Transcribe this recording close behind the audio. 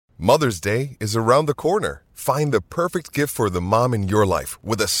Mother's Day is around the corner. Find the perfect gift for the mom in your life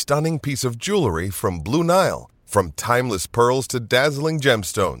with a stunning piece of jewelry from Blue Nile. From timeless pearls to dazzling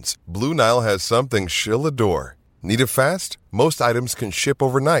gemstones, Blue Nile has something she'll adore. Need it fast? Most items can ship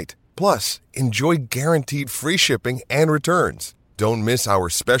overnight. Plus, enjoy guaranteed free shipping and returns. Don't miss our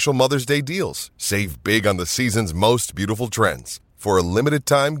special Mother's Day deals. Save big on the season's most beautiful trends. For a limited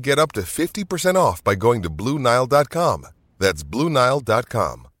time, get up to 50% off by going to BlueNile.com. That's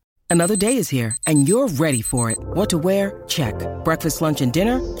BlueNile.com. Another day is here, and you're ready for it. What to wear? Check. Breakfast, lunch, and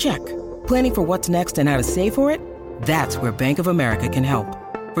dinner? Check. Planning for what's next and how to save for it? That's where Bank of America can help.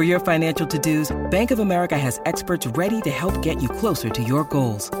 For your financial to-dos, Bank of America has experts ready to help get you closer to your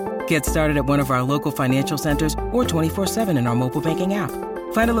goals. Get started at one of our local financial centers or 24/7 in our mobile banking app.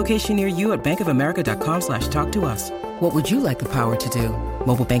 Find a location near you at bankofamerica.com/talktous. What would you like the power to do?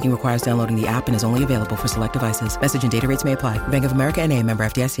 Mobile banking requires downloading the app and is only available for select devices. Message and data rates may apply. Bank of America N.A., member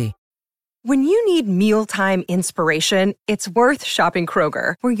FDIC. When you need mealtime inspiration, it's worth shopping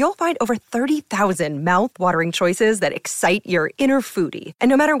Kroger, where you'll find over 30,000 mouth-watering choices that excite your inner foodie. And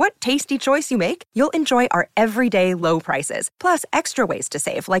no matter what tasty choice you make, you'll enjoy our everyday low prices, plus extra ways to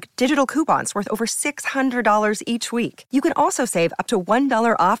save, like digital coupons worth over $600 each week. You can also save up to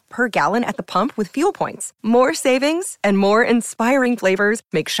 $1 off per gallon at the pump with fuel points. More savings and more inspiring flavors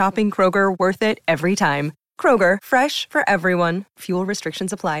make shopping Kroger worth it every time. Kroger, fresh for everyone. Fuel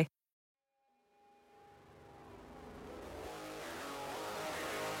restrictions apply.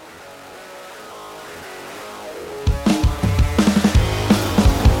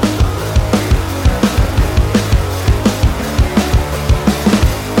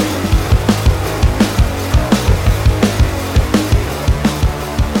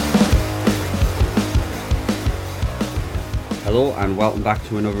 Hello and welcome back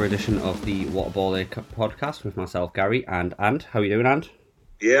to another edition of the Waterboy podcast with myself, Gary, and Ant. How are you doing, Ant?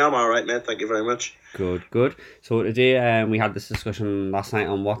 Yeah, I'm alright, mate. Thank you very much. Good. So today we had this discussion last night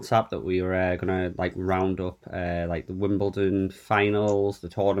on WhatsApp that we were going to round up the Wimbledon finals, the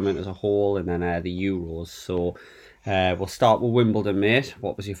tournament as a whole, and then the Euros. So we'll start with Wimbledon, mate.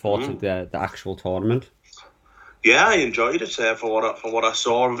 What was your thoughts of the actual tournament? Yeah, I enjoyed it for what I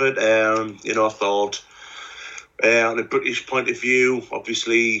saw of it. I thought on a British point of view,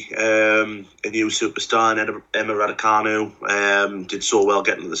 obviously a new superstar in Emma Raducanu did so well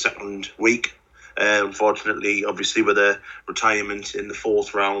getting to the second week. Unfortunately, obviously with a retirement in the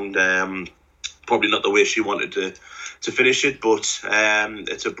fourth round, probably not the way she wanted to finish it, but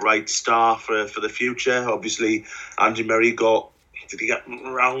it's a bright star for the future. Obviously, Andy Murray did he get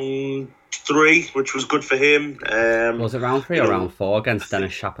round 3, which was good for him. Was it round 3 or round 4 against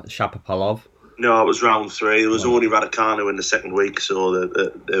Denis Shapovalov? No, it was round 3. There was only Raducanu in the second week, so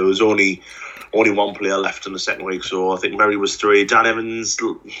there was only one player left in the second week. So I think Murray was 3. Dan Evans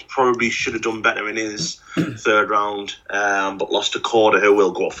probably should have done better in his third round, but lost to Corda, who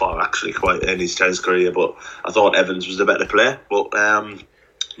will go far actually quite in his tennis career. But I thought Evans was the better player, but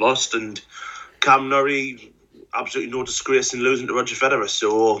lost. And Cam Norrie, absolutely no disgrace in losing to Roger Federer.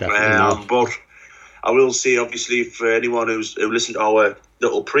 So, but I will say, obviously, for anyone who listened to our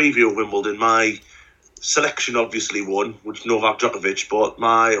little preview of Wimbledon, my selection obviously won, which Novak Djokovic, but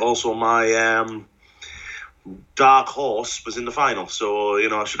my dark horse was in the final. So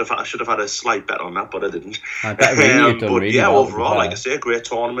I should have had a slight bet on that, but I didn't. Overall, like I say, a great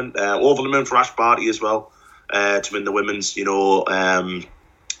tournament. Over the moon for Ash Barty as well to win the women's.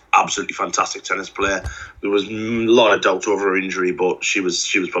 Absolutely fantastic tennis player. There was a lot of doubt over her injury, but she was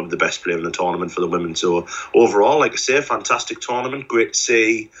probably the best player in the tournament for the women. So overall, like I say, fantastic tournament. Great to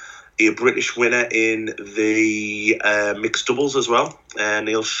see a British winner in the mixed doubles as well.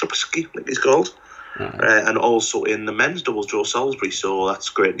 Neil Shupsky, I think he's called. And also in the men's doubles, Joe Salisbury. So that's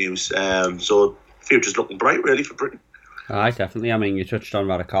great news. So future's looking bright really for Britain. Aye, definitely. I mean, you touched on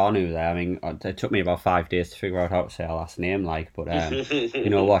Raducanu there. I mean, it took me about 5 days to figure out how to say her last name, but you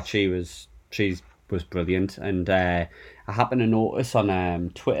know what? She was brilliant, and I happened to notice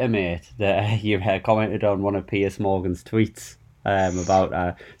on Twitter, mate, that you commented on one of Piers Morgan's tweets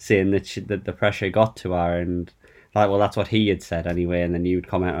about saying that the pressure got to her, and that's what he had said anyway, and then you'd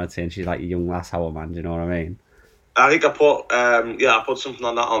comment on it saying she's like a young lass, how man, do you know what I mean? I think I put something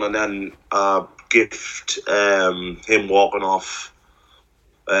on that on, and then gift him walking off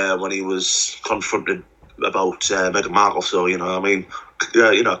when he was confronted about Meghan Markle. So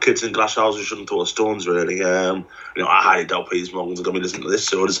kids in glass houses shouldn't throw stones. Really, I highly doubt Piers Morgan's going to be listening to this.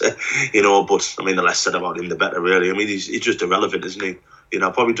 So but I mean, the less said about him, the better. Really, I mean, he's just irrelevant, isn't he?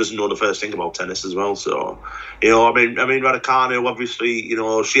 Probably doesn't know the first thing about tennis as well. So, I mean, Raducanu, obviously,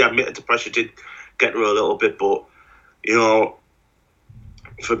 she admitted the pressure did get to her a little bit, but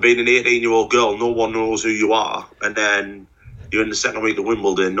for being an 18-year-old girl, no one knows who you are, and then you're in the second week of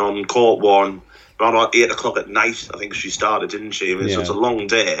Wimbledon on court one, around about 8 o'clock at night. I think she started, didn't she? I mean, so it's a long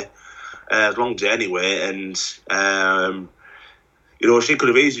day. Long day anyway, and she could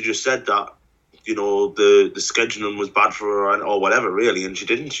have easily just said that the scheduling was bad for her or whatever, really, and she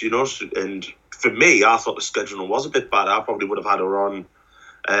didn't. And for me, I thought the scheduling was a bit bad. I probably would have had her on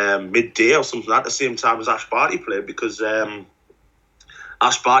midday or something at the same time as Ash Barty played, because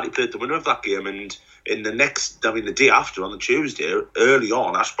Ash Barty played the winner of that game, and in the day after, on the Tuesday, early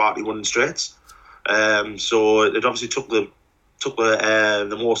on, Ash Barty won in straights. So it obviously took the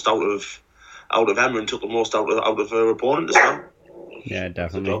most out of Emma and took the most out of her opponent as well. Yeah,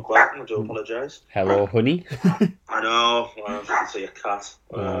 definitely. I do apologise. Hello, honey. I know. Well, I can see a cat.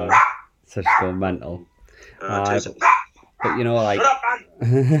 Such going mental. But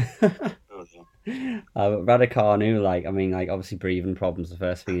Raducanu, obviously breathing problems. The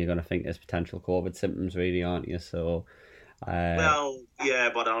first thing you're going to think is potential COVID symptoms, really, aren't you? So. Well, yeah,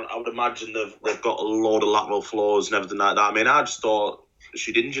 but I would imagine they've got a load of lateral flows and everything like that. I mean, I just thought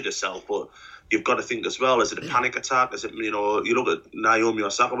she'd injured herself, but you've got to think as well, is it a panic attack? Is it, you look at Naomi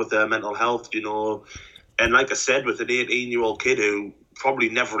Osaka with her mental health, and like I said, with an 18-year-old kid who probably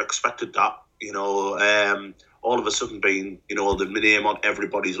never expected that, all of a sudden being, the name on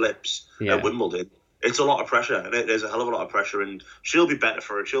everybody's lips at Wimbledon. It's a lot of pressure, and there's a hell of a lot of pressure, and she'll be better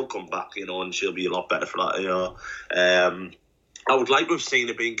for it. She'll come back, and she'll be a lot better for that, I would like to have seen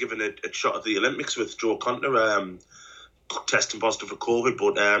her being given a shot at the Olympics with Jo Konta testing positive for COVID,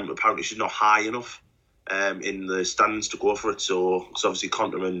 but apparently she's not high enough in the standings to go for it. So obviously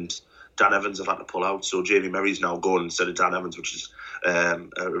Konta and Dan Evans have had to pull out. So Jamie Murray's now going instead of Dan Evans, which is a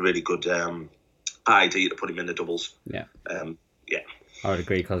really good idea to put him in the doubles. Yeah. Yeah. I would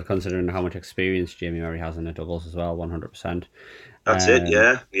agree, because considering how much experience Jamie Murray has in the doubles as well, 100%. That's it,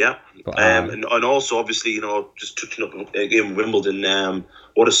 yeah. But, and also, obviously, just touching up again Wimbledon,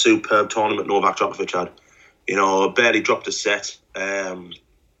 what a superb tournament Novak Djokovic had. Barely dropped a set,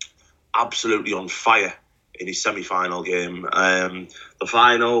 absolutely on fire in his semi-final game. The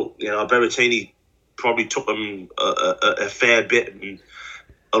final, Berrettini probably took him a fair bit, and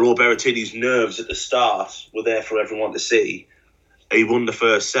although Berrettini's nerves at the start were there for everyone to see, he won the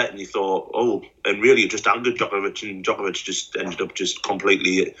first set, and he thought, and really it just angered Djokovic, and Djokovic just ended up just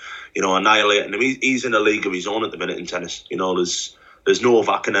completely, annihilating him. He's in a league of his own at the minute in tennis. There's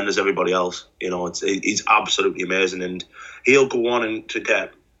Novak, and then there's everybody else. He's absolutely amazing, and he'll go on and to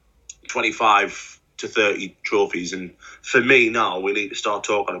get 25 to 30 trophies. And for me now, we need to start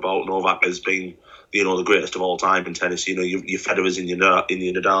talking about Novak as being, the greatest of all time in tennis. Your Federers and your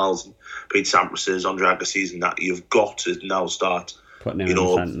Nadals, and Pete Sampras's, Andre Agassi's, and that. You've got to now start,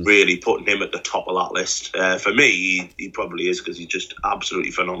 really putting him at the top of that list. For me, he probably is, because he's just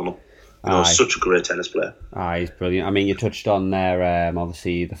absolutely phenomenal. Such a great tennis player. He's brilliant. I mean, you touched on there,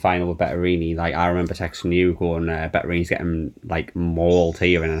 obviously, the final with Berrettini. I remember texting you going, Berrettini's getting, mauled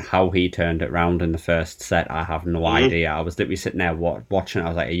here, and how he turned it round in the first set, I have no idea. I was literally sitting there watching. I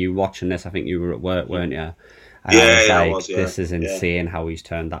was like, are you watching this? I think you were at work, weren't you? And I was. This is insane how he's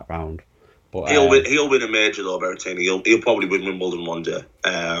turned that round. But, he'll win a major though, Berrettini. He'll probably win Wimbledon one day.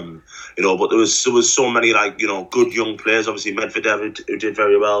 But there was so many good young players. Obviously Medvedev, who did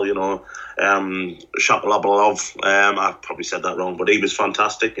very well. Shapovalov. I probably said that wrong, but he was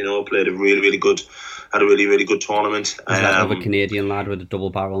fantastic. Played a really, really good, had a really, really good tournament. That other Canadian lad with a double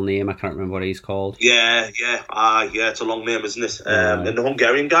barrel name, I can't remember what he's called. Yeah. It's a long name, isn't it? And the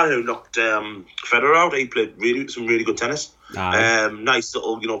Hungarian guy who knocked Federer out, he played some really good tennis. Nice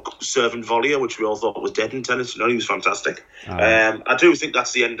little, serving volleyer, which we all thought was dead in tennis. He was fantastic. I do think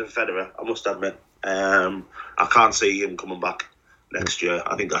that's the end of Federer, I must admit. I can't see him coming back next year.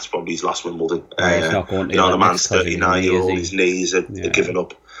 I think that's probably his last Wimbledon. He's not going to the man's 39-year-old, his knees are giving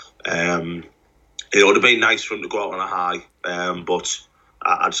up. It would have been nice for him to go out on a high, but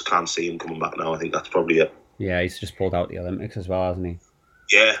I just can't see him coming back now. I think that's probably it. Yeah, he's just pulled out the Olympics as well, hasn't he?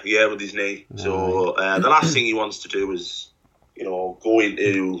 Yeah, with his knee. So the last thing he wants to do is, go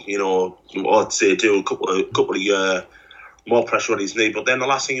into, I'd say do a couple of more pressure on his knee. But then the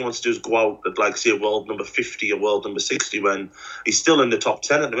last thing he wants to do is go out at, say, world number 50 or world number 60 when he's still in the top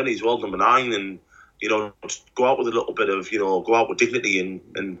 10 at the minute. He's world number 9, and, go out with a little bit of, go out with dignity.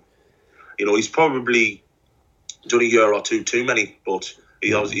 And he's probably done a year or two too many, but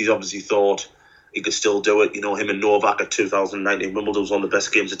he's obviously thought he could still do it. Him and Novak at 2019 Wimbledon was one of the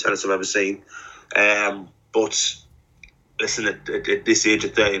best games of tennis I've ever seen. But listen, at this age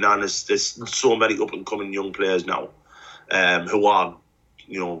of 39, there's so many up-and-coming young players now who are,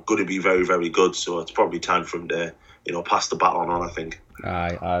 going to be very, very good. So it's probably time for him to, pass the baton on, I think.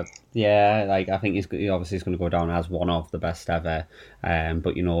 Yeah, like I think he obviously is going to go down as one of the best ever.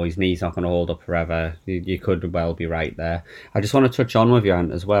 But his knee's not going to hold up forever. You could well be right there. I just want to touch on with you,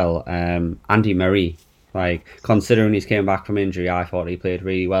 Ant, as well. Andy Murray, like considering he's came back from injury, I thought he played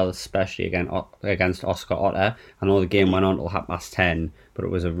really well, especially against Oscar Otter. I know the game went on till 10:30, but it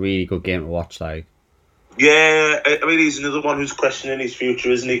was a really good game to watch. Like, yeah, I mean he's another one who's questioning his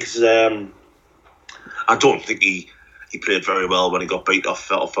future, isn't he? Because I don't think he played very well when he got beat off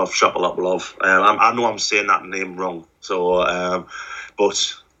Shapovalov. I know I'm saying that name wrong, so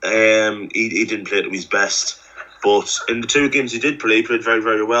but he didn't play to his best. But in the 2 games he did play, he played very,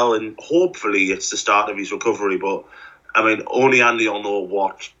 very well, and hopefully it's the start of his recovery. But I mean, only Andy will know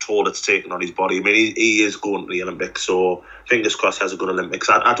what toll it's taken on his body. I mean, he is going to the Olympics, so fingers crossed he has a good Olympics.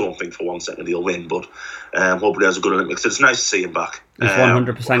 I don't think for 1 second he'll win, but hopefully he has a good Olympics. It's nice to see him back. He's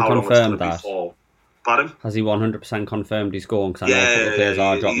 100% confirmed that. Pardon? Has he 100% confirmed he's going? Because I know a couple of players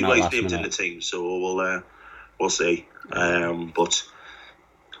are dropping out last minute. He's named in the team, so we'll see. But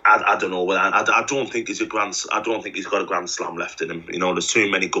I don't know. I don't think he's got a Grand Slam left in him. There's too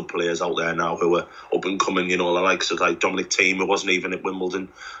many good players out there now who are up and coming. The likes of like Dominic Thiem, who wasn't even at Wimbledon.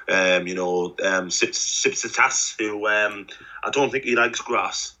 Tsitsipas, who I don't think he likes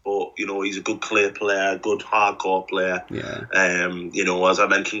grass, but he's a good clay player, good hardcore player. Yeah. As I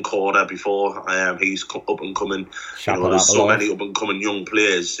mentioned, Korda before, he's up and coming. There's so many up and coming young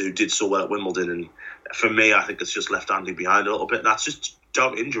players who did so well at Wimbledon, and for me, I think it's just left Andy behind a little bit, and that's just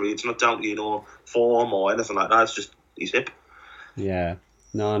down to injury. It's not down to form or anything like that. It's just his hip. Yeah.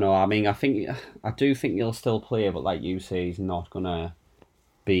 No. I mean, I do think he'll still play, but like you say, he's not gonna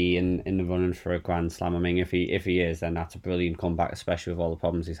be in the running for a Grand Slam. I mean, if he is, then that's a brilliant comeback, especially with all the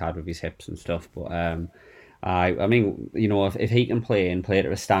problems he's had with his hips and stuff. But I mean, if he can play and play it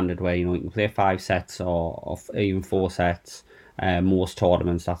at a standard way, he can play 5 sets or even 4 sets. Most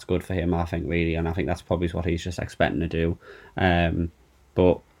tournaments, that's good for him, I think, really, and I think that's probably what he's just expecting to do.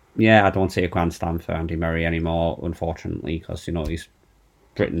 But yeah, I don't see a Grand Slam for Andy Murray anymore, unfortunately, because he's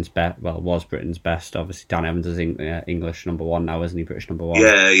Britain's best. Well, was Britain's best. Obviously, Dan Evans is English number 1 now, isn't he? British number 1.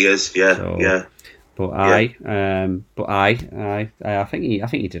 Yeah, he is. Yeah, so, yeah. But I think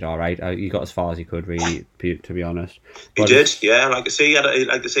he did all right. He got as far as he could, really, to be honest. He did, yeah. Like I say, he had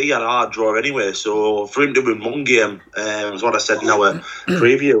a hard draw anyway. So for him to win one game, was what I said in our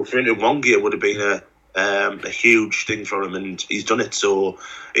preview. For him to win one game would have been a huge thing for him, and he's done it. So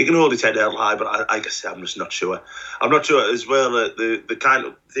he can hold his head out high. But like I say, I'm just not sure. I'm not sure as well. The kind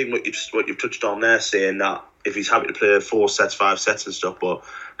of thing what you've touched on there, saying that if he's happy to play 4 sets, 5 sets and stuff, but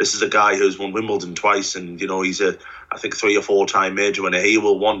this is a guy who's won Wimbledon twice, and he's I think 3 or 4 time major winner. He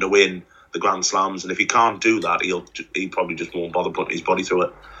will want to win the Grand Slams, and if he can't do that, he probably just won't bother putting his body through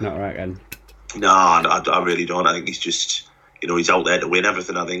it. Not right, then. No, I really don't. I think he's just he's out there to win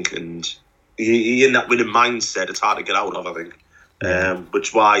everything. I think, and he in that winning mindset, it's hard to get out of. I think,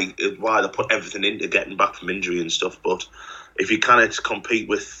 which why they put everything into getting back from injury and stuff. But if you can't compete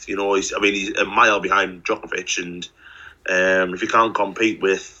with, he's a mile behind Djokovic, and if you can't compete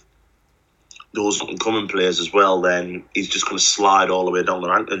with those up-and-coming players as well, then he's just going to slide all the way down the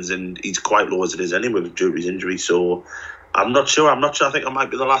rankings, and he's quite low as it is anyway due to his injury. So I'm not sure. I think it might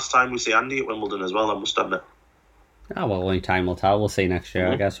be the last time we see Andy at Wimbledon as well, I must admit. Oh, well, only time will tell. We'll see next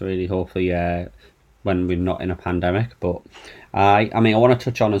year, I guess, really, hopefully, when we're not in a pandemic. But I want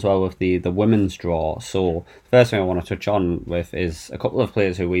to touch on as well with the women's draw. So the first thing I want to touch on with is a couple of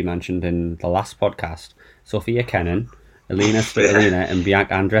players who we mentioned in the last podcast. Sofia Kenin, Elina Svitolina and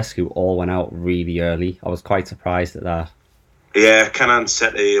Bianca Andreescu all went out really early. I was quite surprised at that. Yeah, Kenin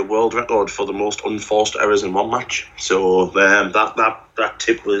set a world record for the most unforced errors in one match. So that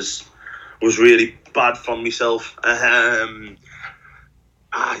tip was really bad for myself.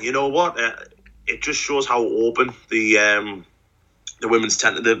 You know what? It just shows how open the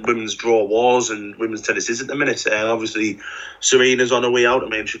women's draw was, and women's tennis is at the minute. Obviously, Serena's on her way out. I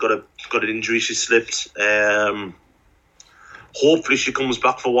mean, she got an injury. She slipped. Hopefully, she comes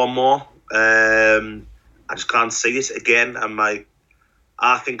back for one more. I just can't see it again.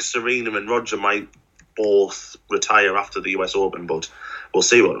 I think Serena and Roger might both retire after the US Open, but we'll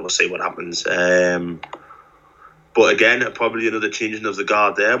see what happens. But again, probably another changing of the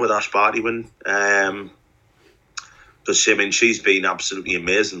guard there with Ash Barty win. Because she's been absolutely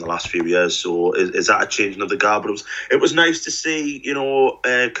amazing the last few years. So is that a changing of the guard? But it was nice to see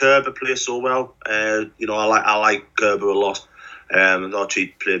Kerber play so well. I like Kerber a lot. I thought she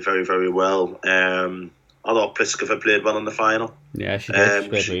played very, very well. I thought Pliskova played well in the final. Yeah, she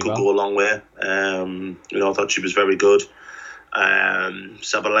did. She could go a long way. I thought she was very good.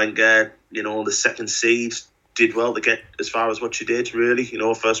 Sabalenka, the second seed, did well to get as far as what she did, really.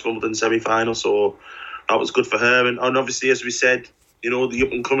 First Wimbledon semi-final, so that was good for her. And obviously, as we said, the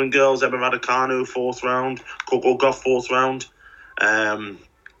up-and-coming girls, Emma Raducanu, 4th round, Coco Gauff, 4th round.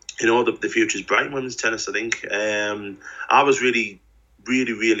 The future's bright in women's tennis, I think. I was really,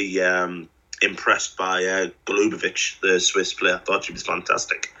 really, really impressed by Golubovic, the Swiss player. I thought she was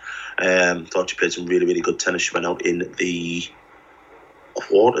fantastic. Thought she played some really, really good tennis. She went out in the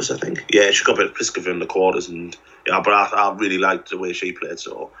quarters, I think. Yeah, she got a bit of Pliskova in the quarters, but I really liked the way she played.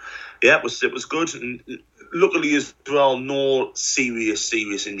 So, yeah, it was good. And luckily as well, no serious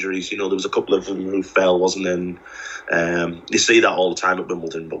injuries. There was a couple of them who fell, wasn't there? And you see that all the time at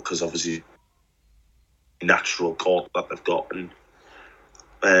Wimbledon, because obviously natural court that they've got, and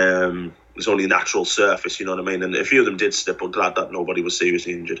it's only a natural surface, you know what I mean? And a few of them did slip, but glad that nobody was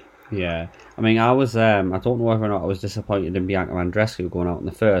seriously injured. Yeah, I mean, I was, I don't know whether or not I was disappointed in Bianca Andreescu going out in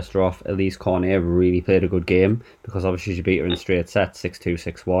the first or off. Elise Cornet really played a good game, because obviously she beat her in straight sets, 6-2,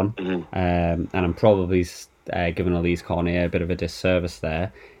 6-1. Mm-hmm. And I'm probably giving Elise Cornet a bit of a disservice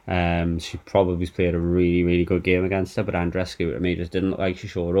there. She probably played a really, really good game against her, but Andreescu, to me, just didn't look like she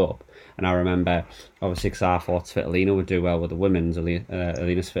showed up. And I remember, obviously, because I thought Svitolina would do well with the women's, Elina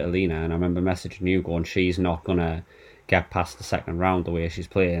Svitolina, and I remember messaging you going, she's not going to get past the second round the way she's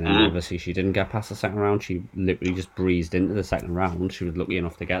playing. And obviously she didn't get past the second round. She literally just breezed into the second round. She was lucky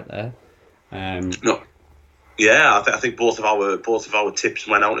enough to get there. No. Yeah, I think both of our tips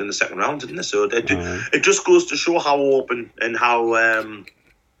went out in the second round, didn't they? So it just goes to show how open and how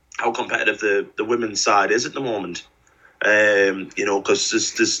competitive the women's side is at the moment.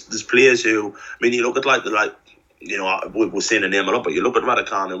 Because there's players who, I mean, you look at we're saying a name a lot, but you look at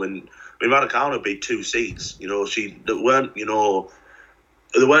Raducanu, and Raducanu beat 2 seeds. They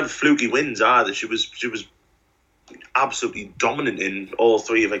weren't fluky wins either. She was absolutely dominant in all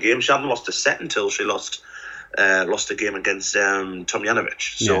 3 of her games. She hadn't lost a set until she lost a game against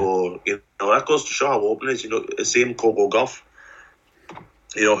Tomljanovic. So that goes to show how open it is. Same Coco Gauff,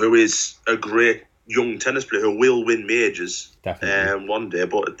 who is a great young tennis player who will win majors one day,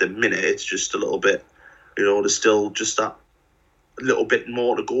 but at the minute it's just a little bit, there's still just that little bit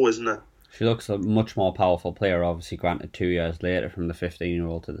more to go, isn't there? She looks a much more powerful player, obviously, granted 2 years later from the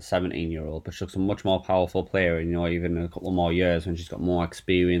 15-year-old to the 17-year-old, but she looks a much more powerful player, even in a couple more years when she's got more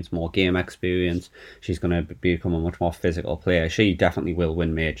experience, more game experience, she's going to become a much more physical player. She definitely will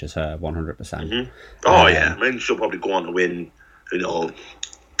win majors, 100%. Mm-hmm. Oh, yeah. I mean, she'll probably go on to win,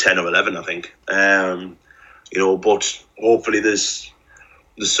 10 or 11, I think. But hopefully there's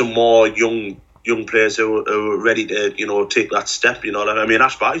some more young players who are ready to, take that step. I mean,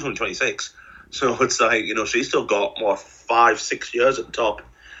 Ash Barty's only 26, so it's like, she's still got 5-6 years at the top.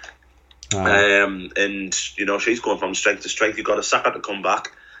 And she's going from strength to strength. You've got Osaka to come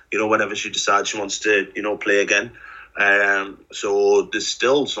back, whenever she decides she wants to, play again. So there's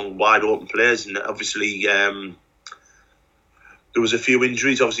still some wide open players, and obviously there was a few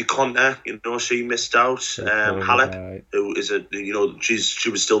injuries. Obviously, Conta, she missed out. Halep, who is she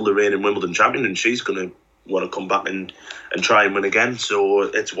was still the reigning Wimbledon champion, and she's going to want to come back and try and win again. So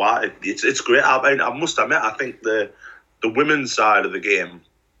it's great. I must admit, I think the women's side of the game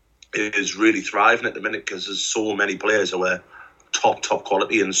is really thriving at the minute, because there's so many players who are top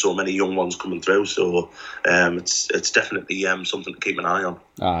quality and so many young ones coming through. So it's definitely something to keep an eye on.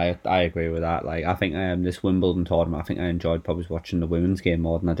 I agree with that. Like, I think this Wimbledon tournament, I think I enjoyed probably watching the women's game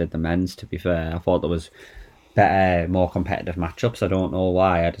more than I did the men's, to be fair. I thought there was better, more competitive matchups. I don't know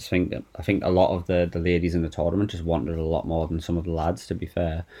why. I think a lot of the ladies in the tournament just wanted a lot more than some of the lads, to be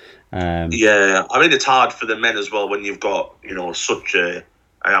fair. Yeah, I mean, it's hard for the men as well when you've got such an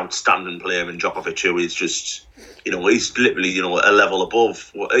outstanding player in Djokovic, who is just, he's literally, a level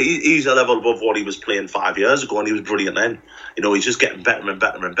above. He's a level above what he was playing 5 years ago, and he was brilliant then. He's just getting better and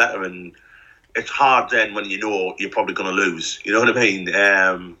better and better, and it's hard then when you're probably going to lose. You know what I mean?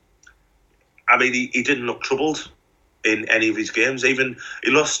 He didn't look troubled in any of his games. Even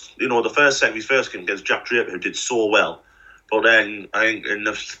he lost, the first set of his first game against Jack Draper, who did so well. But then I think in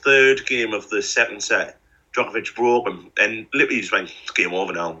the third game of the second set, Djokovic broke him, and literally just went, it's game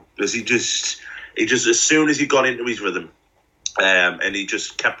over now. Because he just, as soon as he got into his rhythm, and he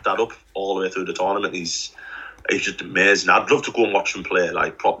just kept that up all the way through the tournament, he's just amazing. I'd love to go and watch him play,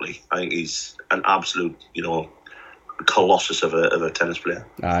 properly. I think he's an absolute, colossus of a tennis player.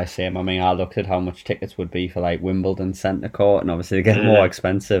 Same. I mean, I looked at how much tickets would be for Wimbledon centre court, and obviously they get more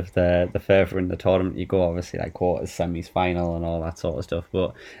expensive the further in the tournament you go. Obviously, quarters, semis, final, and all that sort of stuff.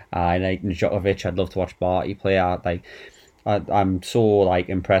 But like Djokovic, I'd love to watch Barty play. I'm so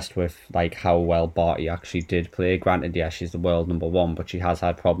impressed with how well Barty actually did play. Granted, yeah, she's the world number one, but she has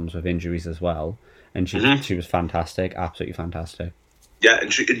had problems with injuries as well. and she was fantastic, absolutely fantastic. Yeah,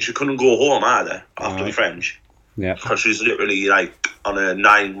 and she couldn't go home either after the French. Yeah, because she's literally like on a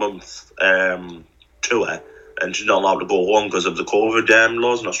 9-month tour, and she's not allowed to go home because of the COVID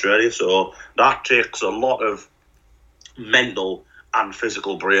laws in Australia. So that takes a lot of mental and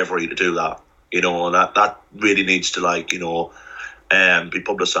physical bravery to do that. And that really needs to be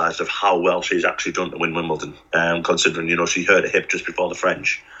publicised of how well she's actually done to win Wimbledon. Considering she hurt her hip just before the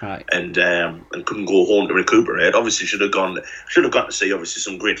French, right, and couldn't go home to recuperate. Obviously, should have got to see obviously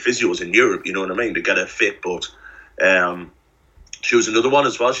some great physios in Europe. You know what I mean, to get her fit, but. She was another one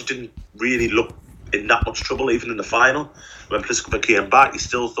as well. She didn't really look in that much trouble, even in the final. When Pliskova came back, he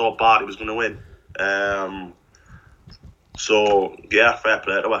still thought Barty was going to win. So, yeah, fair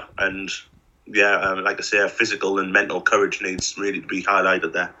play to her. And, like I say, her physical and mental courage needs really to be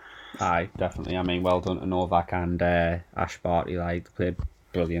highlighted there. Aye, definitely. I mean, well done to Novak and Ash Barty. They played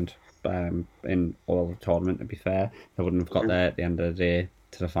brilliant in all the tournament, to be fair. They wouldn't have got there at the end of the day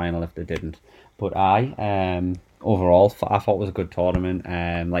to the final if they didn't. But overall, I thought it was a good tournament.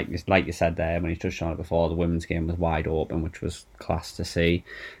 Like you said there, when you touched on it before, the women's game was wide open, which was class to see.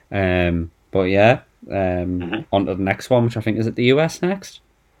 But yeah, on to the next one, which I think is at the US next.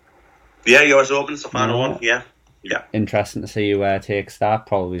 Yeah, US Open's the final one. Yeah. Interesting to see who takes that.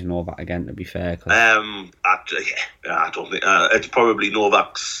 Probably Novak again, to be fair. I don't think it's probably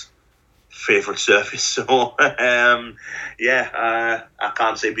Novak's favourite surface. So I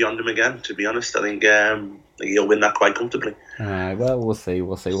can't say beyond him again. To be honest, I think he'll win that quite comfortably. Well, we'll see.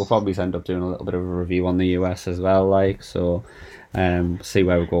 We'll probably end up doing a little bit of a review on the US as well, so see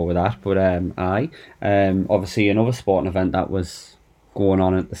where we go with that. But obviously another sporting event that was going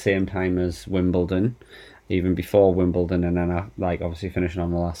on at the same time as Wimbledon, even before Wimbledon, and then obviously finishing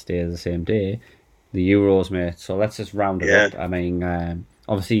on the last day of the same day, the Euros, mate. So let's just round it up. I mean,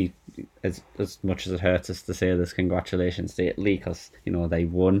 obviously, as much as it hurts us to say this, congratulations to Italy because they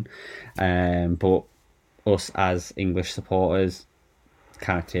won, but us as English supporters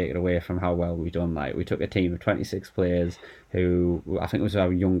can't take it away from how well we've done. We took a team of 26 players who I think was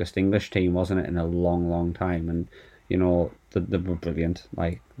our youngest English team, wasn't it, in a long time, and they were brilliant,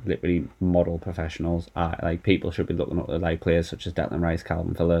 literally model professionals. People should be looking up at players such as Declan Rice,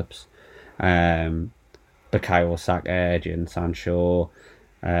 Calvin Phillips, Bukayo Saka, Jadon Sancho,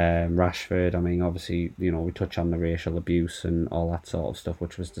 Rashford. I mean, obviously, we touch on the racial abuse and all that sort of stuff,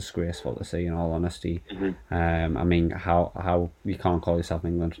 which was disgraceful to see, in all honesty. I mean, how you can't call yourself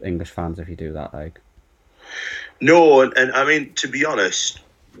English fans if you do that, No, and I mean, to be honest,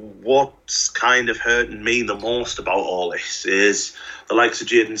 what's kind of hurting me the most about all this is the likes of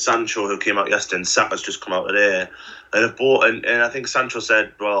Jadon Sancho, who came out yesterday, and Saka's just come out today, and I think Sancho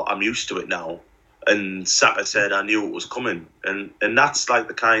said, well, I'm used to it now. And Saka said, I knew it was coming. And that's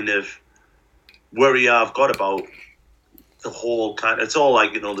the kind of worry I've got about the whole it's all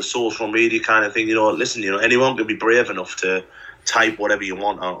the social media kind of thing. Listen, anyone can be brave enough to type whatever you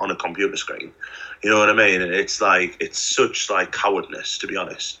want on a computer screen. You know what I mean? And it's such cowardness, to be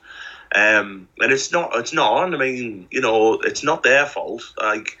honest. And it's not. I mean, it's not their fault.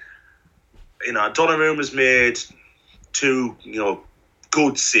 Donnarumma's made two,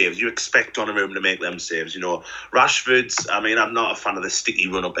 good saves. You expect Donnarumma to make them saves. Rashford's, I mean, I'm not a fan of the sticky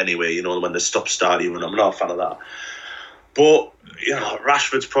run-up anyway, when the stop-starty run-up. I'm not a fan of that. But,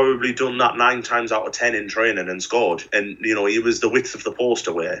 Rashford's probably done that 9 times out of 10 in training and scored. And, he was the width of the post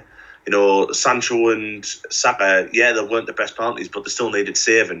away. Sancho and Saka, they weren't the best penalties, but they still needed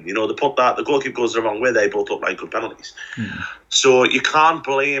saving. They put that, the goalkeeper goes the wrong way, they both look like good penalties. So you can't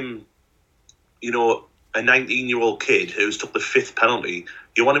blame, a 19-year-old kid who's took the 5th penalty.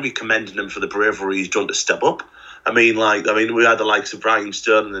 You want to be commending him for the bravery he's done to step up. I mean, we had the likes of Raheem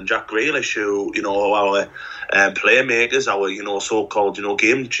Sterling and Jack Grealish, who, our playmakers, our, so-called,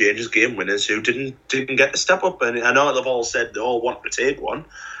 game changers, game winners, who didn't get to step up. And I know they've all said they all want to take one.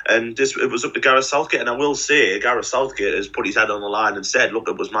 And it was up to Gareth Southgate. And I will say, Gareth Southgate has put his head on the line and said, look,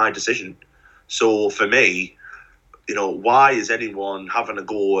 it was my decision. So for me, why is anyone having a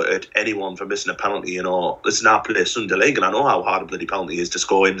go at anyone for missing a penalty? Listen, I play Sunday League, and I know how hard a bloody penalty is to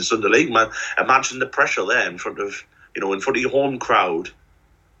score in the Sunday League. Man, imagine the pressure there in front of your home crowd.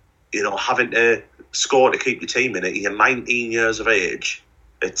 Having to score to keep your team in it. You're 19 years of age.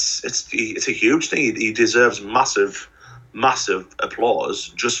 It's a huge thing. He deserves massive applause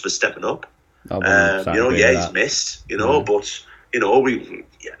just for stepping up. He's missed. But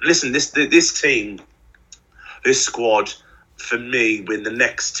listen. This team. This squad, for me, in the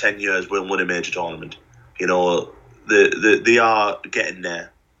next 10 years, will win a major tournament. They are getting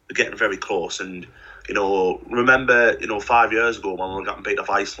there. They're getting very close. And, Remember, 5 years ago when we were getting beat off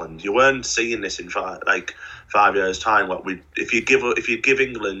Iceland, you weren't seeing this in 5 years' time. If you give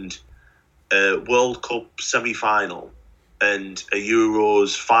England a World Cup semi-final and a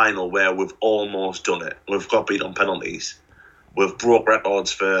Euros final where we've almost done it, we've got beat on penalties, we've broke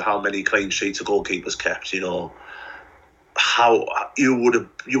records for how many clean sheets a goalkeeper's kept. How you would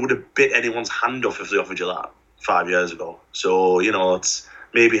have bit anyone's hand off if they offered you that 5 years ago. So it's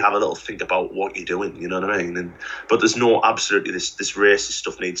maybe have a little think about what you're doing. You know what I mean? But there's no absolutely this racist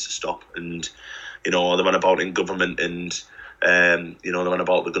stuff needs to stop. And they went about in government and they went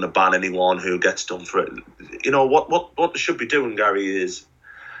about they're going to ban anyone who gets done for it. What they should be doing, Gary, is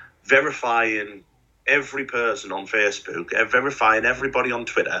verifying every person on Facebook, verifying everybody on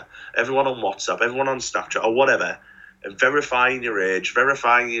Twitter, everyone on WhatsApp, everyone on Snapchat or whatever, and verifying your age,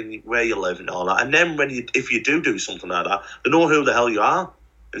 verifying where you live and all that. And then if you do something like that, they know who the hell you are.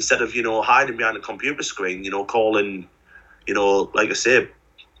 Instead of, hiding behind a computer screen, calling, like I say,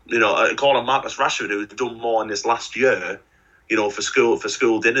 calling Marcus Rashford, who's done more in this last year, for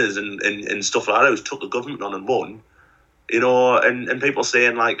school dinners and stuff like that, who's took the government on and won, and people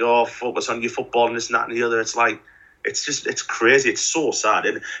saying like, oh, focus on your football and this and that and the other. It's like, it's crazy. It's so sad.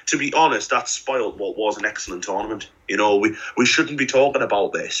 And to be honest, that spoiled what was an excellent tournament. We shouldn't be talking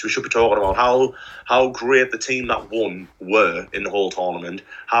about this. We should be talking about how great the team that won were in the whole tournament,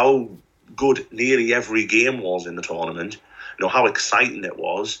 how good nearly every game was in the tournament, how exciting it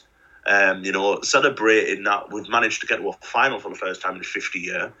was. Celebrating that we've managed to get to a final for the first time in 50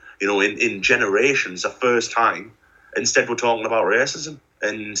 years, in generations, the first time. Instead, we're talking about racism.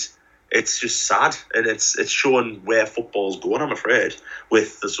 And it's just sad, and it's showing where football's going, I'm afraid,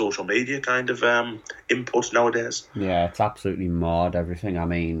 with the social media kind of input nowadays. Yeah, it's absolutely marred everything. I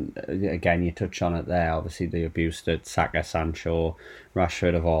mean, again, you touch on it there. Obviously, the abuse that Saka, Sancho,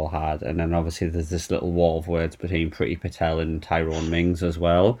 Rashford have all had, and then obviously there's this little war of words between Priti Patel and Tyrone Mings as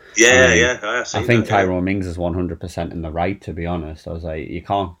well. I think Tyrone Mings is 100% in the right, to be honest. I was like, you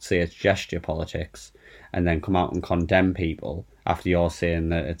can't say it's gesture politics and then come out and condemn people after you're saying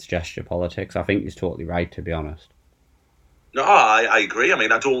that it's gesture politics. I think he's totally right, to be honest. No, I agree. I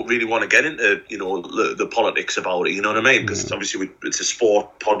mean, I don't really want to get into, the politics about it, you know what I mean? Because obviously it's a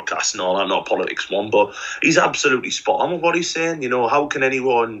sport podcast and all that, not a politics one. But he's absolutely spot on with what he's saying. How can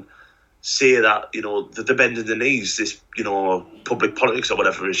anyone say that, that they're bending the knees, this, public politics or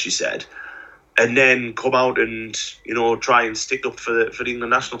whatever, as she said, and then come out and, try and stick up for the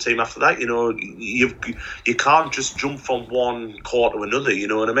England national team after that. You can't just jump from one court to another, you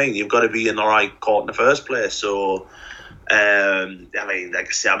know what I mean? You've got to be in the right court in the first place. So, I mean, like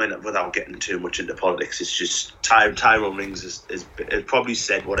I say, without getting too much into politics, it's just Tyrone Mings has probably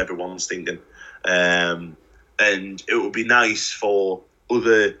said what everyone's thinking. And it would be nice for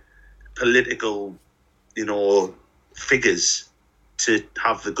other political, figures to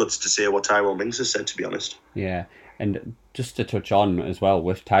have the guts to say what Tyrone Mings has said, to be honest. Yeah, and just to touch on as well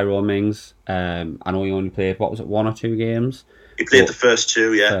with Tyrone Mings, I know he only played, 1 or 2 games? He played the first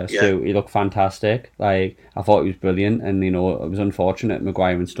two, yeah. Two. He looked fantastic. I thought he was brilliant, and it was unfortunate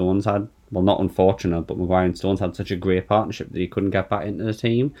Maguire and Stones had, well, not unfortunate, but Maguire and Stones had such a great partnership that he couldn't get back into the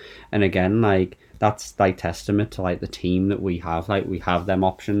team. And again, that's testament to the team that we have. We have them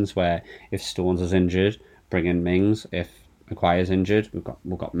options where if Stones is injured, bring in Mings. If Maguire's injured,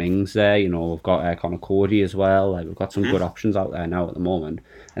 we've got Mings there. We've got Connor Cody as well. We've got some good options out there now at the moment.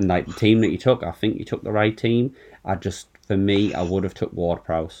 And the team that you took, I think you took the right team. For me, I would have took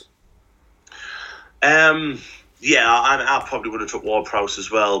Ward-Prowse. Yeah, I probably would have took Ward-Prowse as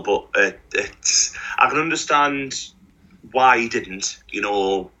well, but I can understand why he didn't,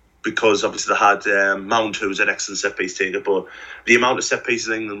 because obviously they had Mount, who was an excellent set-piece taker, but the amount of set-pieces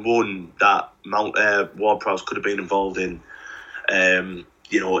England won that Ward-Prowse could have been involved in,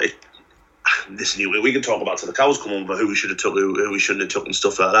 listen, we can talk about till the cows come home about who we should have took, who we shouldn't have took and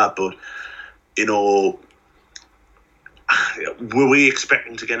stuff like that, but, were we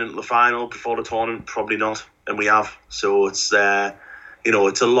expecting to get into the final before the tournament? Probably not, and we have. So it's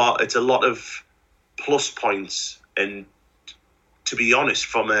it's a lot of plus points. And to be honest,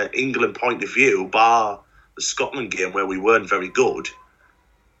 from an England point of view, bar the Scotland game where we weren't very good,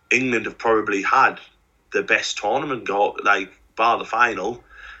 England have probably had the best tournament bar the final.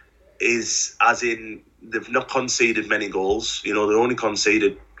 Is as in they've not conceded many goals. They only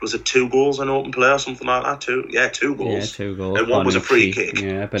conceded, was it 2 goals on open play or something like that? 2 goals. Yeah, 2 goals. And one was a free kick.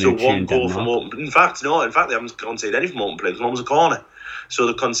 Yeah, so 1 goal from open. In fact, they haven't conceded any from open play because one was a corner. So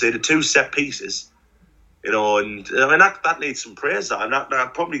they conceded 2 set pieces. And I mean that needs some praise.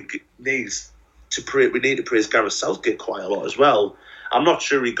 That probably needs to praise. We need to praise Gareth Southgate quite a lot as well. I'm not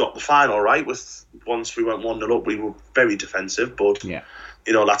sure he got the final right. Once we went 1-0 up, we were very defensive, but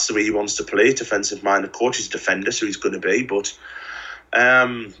that's the way he wants to play. Defensive-minded coach. He's a defender, so he's going to be. But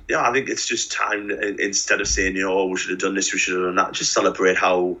I think it's just time. Instead of saying, we should have done this, we should have done that, just celebrate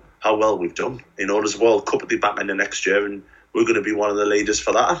how well we've done. There's a World Cup at the back end of next year, and we're going to be one of the leaders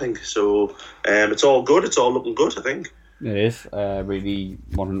for that, I think. So it's all good. It's all looking good, I think. It is. Really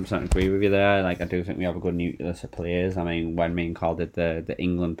 100% agree with you there. Like, I do think we have a good nucleus of players. I mean, when me and Carl did the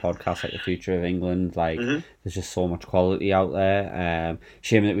England podcast, like the future of England, there's just so much quality out there.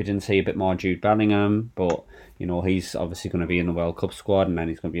 Shame that we didn't see a bit more Jude Bellingham, but he's obviously going to be in the World Cup squad, and then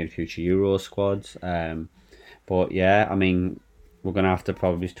he's going to be in future Euro squads. But yeah, I mean, we're going to have to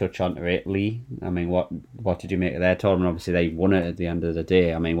probably touch on to Italy. I mean, what did you make of their tournament? Obviously, they won it at the end of the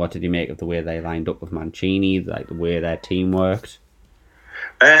day. I mean, what did you make of the way they lined up with Mancini, like the way their team worked?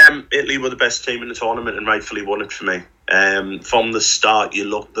 Italy were the best team in the tournament and rightfully won it for me. From the start, they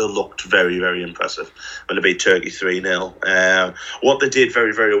looked very, very impressive when they beat Turkey 3-0. What they did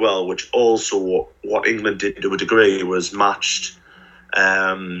very, very well, which also what England did to a degree, was matched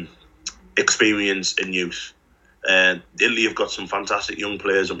experience and youth. Italy have got some fantastic young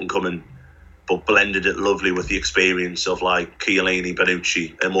players up and coming, but blended it lovely with the experience of like Chiellini,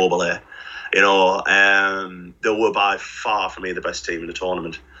 Bonucci, Immobile. They were by far for me the best team in the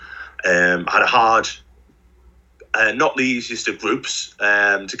tournament. Had a hard, not the easiest of groups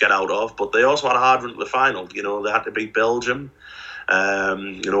to get out of, but they also had a hard run to the final. They had to beat Belgium.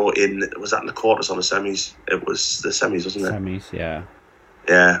 Was that in the quarters or the semis? It was the semis, wasn't it? Semis, yeah.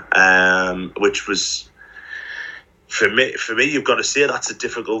 Yeah, which was. For me, you've got to say that's a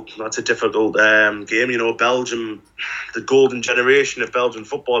difficult game. Belgium, the golden generation of Belgian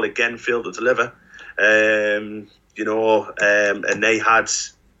football again failed to deliver. And they had.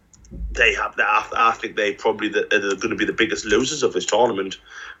 I think they probably are going to be the biggest losers of this tournament,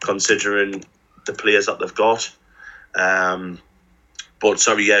 considering the players that they've got. But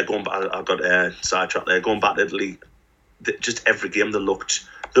sorry, going back, I got sidetracked there. Going back to Italy, just every game they looked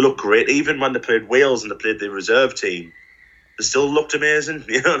great. Even when they played Wales and they played the reserve team, they still looked amazing.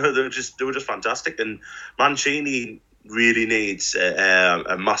 They were just fantastic. And Mancini really needs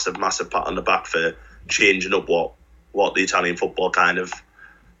a massive pat on the back for changing up what the Italian football kind of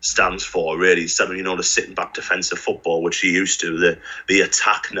stands for. Really, instead of the sitting back defensive football which he used to, the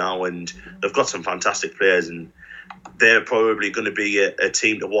attack now. And they've got some fantastic players, and they're probably going to be a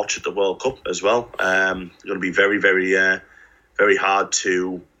team to watch at the World Cup as well. Going to be very, very. Very hard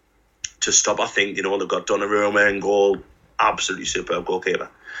to stop. I think they've got Donnarumma in goal, absolutely superb goalkeeper.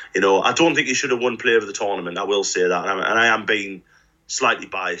 I don't think he should have won Player of the Tournament. I will say that, and I am being slightly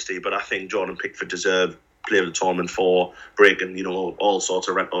biased here, but I think Jordan Pickford deserved Player of the Tournament for breaking all sorts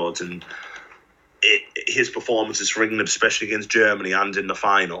of records, and his performances for England, especially against Germany and in the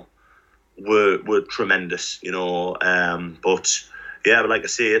final, were tremendous. But. Yeah, but like I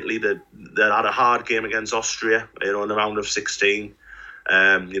say, Italy, they had a hard game against Austria, in the round of 16.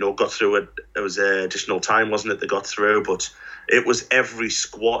 Got through it. It was additional time, wasn't it? They got through, but it was every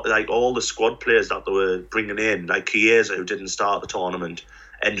squad, like all the squad players that they were bringing in, like Chiesa, who didn't start the tournament,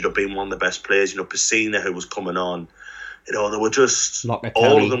 ended up being one of the best players. Pessina, who was coming on. They were just,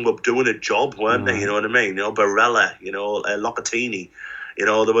 all of them were doing a job, weren't they? You know what I mean? Barella, Locatelli. They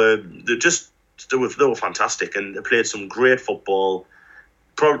were fantastic, and they played some great football.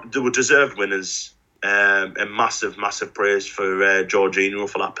 They were deserved winners, and massive praise for Jorginho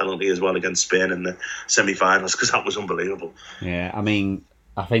for that penalty as well against Spain in the semi-finals, because that was unbelievable. Yeah, I mean,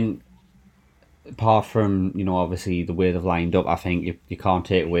 I think apart from obviously the way they've lined up, I think you can't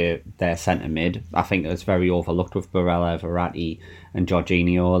take away their centre mid. I think it's very overlooked with Barella, Verratti, and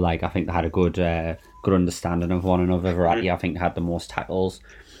Jorginho. Like, I think they had a good understanding of one another. Verratti, I think, had the most tackles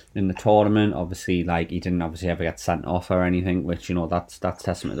in the tournament. Obviously, he didn't ever get sent off or anything, which that's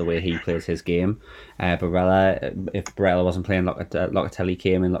testament to the way he plays his game. Barella, if Barella wasn't playing, Locatelli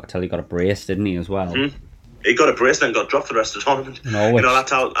came in. Locatelli got a brace, didn't he, as well? Mm-hmm. He got a brace and then got dropped for the rest of the tournament.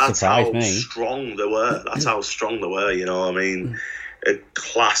 That's how strong they were. That's how strong they were. A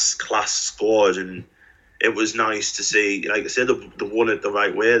class squad, and it was nice to see. Like I said, they won it the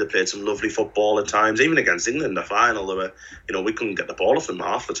right way. They played some lovely football at times, even against England in the final. They were, we couldn't get the ball off them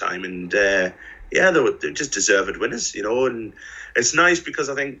half the time, and they were just deserved winners. And it's nice because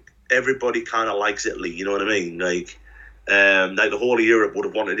I think everybody kind of likes Italy. You know what I mean? Like the whole of Europe would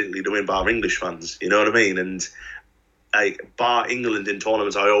have wanted Italy to win, bar English fans. You know what I mean? And bar England in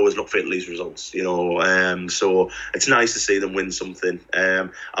tournaments, I always look for Italy's results. So it's nice to see them win something. I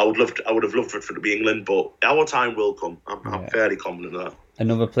would have loved for it to be England, but our time will come. I'm fairly confident of that.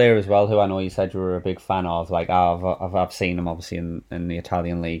 Another player as well, who I know you said you were a big fan of, like I've seen him obviously in the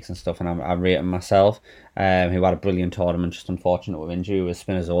Italian leagues and stuff, and I rate him myself. Who had a brilliant tournament, just unfortunate with injury, was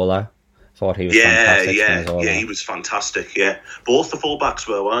Spinazzola. Thought he was fantastic. Yeah, he was fantastic. Yeah, both the fullbacks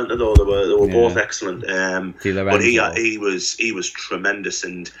weren't they? Though they were both excellent. But he was tremendous,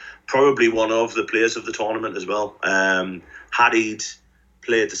 and probably one of the players of the tournament as well. Had he'd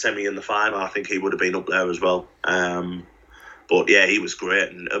played the semi and the final, I think he would have been up there as well. But yeah, he was great,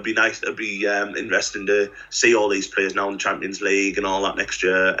 and it'd be interesting to see all these players now in the Champions League and all that next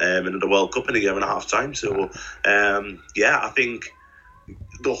year, and in the World Cup in a year and a half time. So I think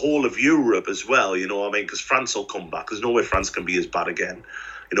the whole of Europe as well, because France will come back. There's no way France can be as bad again.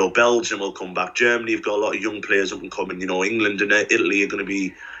 Belgium will come back. Germany have got a lot of young players up and coming. England and Italy are going to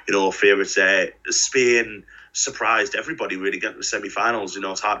be, favourites there. Spain surprised everybody really getting to the semi-finals.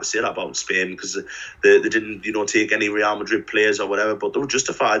 It's hard to say that about Spain because they didn't, take any Real Madrid players or whatever, but they were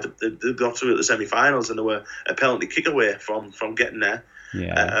justified. They got through the semi-finals and they were a penalty kick away from getting there.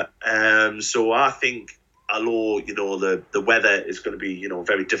 Yeah. So I think, although the weather is going to be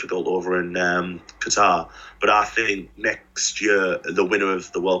very difficult over in Qatar, but I think next year the winner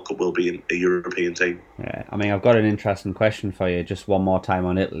of the World Cup will be a European team. Yeah, I mean, I've got an interesting question for you. Just one more time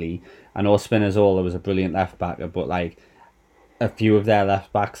on Italy. I know Spinazzola was a brilliant left backer, but like a few of their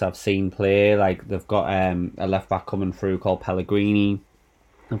left backs I've seen play, like they've got a left back coming through called Pellegrini.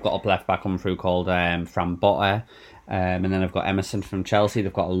 They've got a left back coming through called Fran Botta. And then I've got Emerson from Chelsea.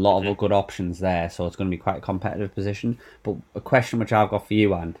 They've got a lot of good options there, so it's going to be quite a competitive position. But a question which I've got for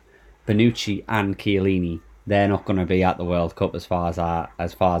you, and Bonucci and Chiellini, they're not going to be at the World Cup as far as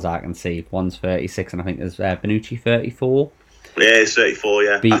I can see. One's 36, and I think there's Bonucci 34. Yeah, he's 34.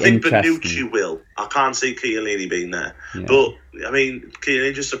 Yeah, I think Bonucci will. I can't see Chiellini being there, but I mean,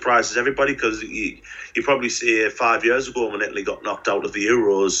 Chiellini just surprises everybody because you probably see 5 years ago when Italy got knocked out of the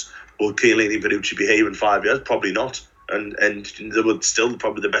Euros. Will Chiellini and Bonucci behave in 5 years? Probably not. And they were still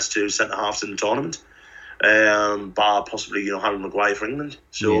probably the best two centre halves in the tournament, bar possibly Harry Maguire for England.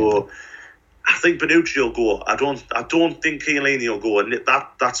 So I think Bonucci will go. I don't think Chiellini will go, and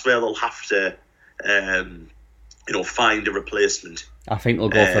that's where they'll have to find a replacement. I think they'll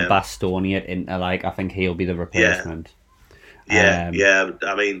go for Bastoni at Inter. I think he'll be the replacement. Yeah.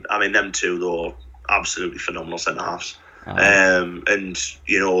 I mean them two though, absolutely phenomenal centre halves. And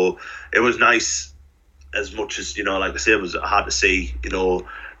it was nice, as much as like I say, it was hard to see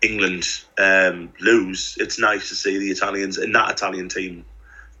England lose. It's nice to see the Italians and that Italian team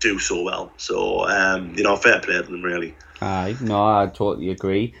do so well. So fair play to them, really. No, I totally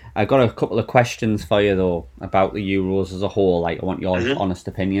agree. I got a couple of questions for you though about the Euros as a whole. I want your honest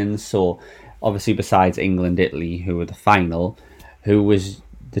opinions. So obviously, besides England, Italy, who were the final, who was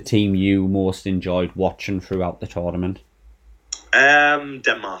the team you most enjoyed watching throughout the tournament?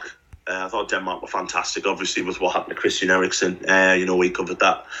 Denmark. I thought Denmark were fantastic, obviously, with what happened to Christian Eriksen. We covered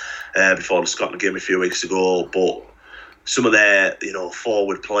that before the Scotland game a few weeks ago, but some of their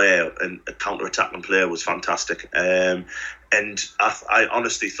forward play and counter-attacking play was fantastic. And I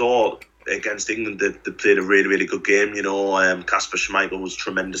honestly thought against England they played a really, really good game. Kasper Schmeichel was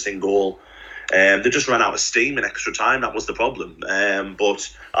tremendous in goal. They just ran out of steam in extra time. That was the problem.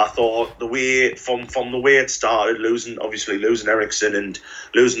 But I thought the way from the way it started, losing Eriksen and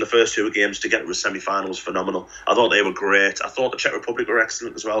losing the first two games to get to the semi-final was phenomenal. I thought they were great. I thought the Czech Republic were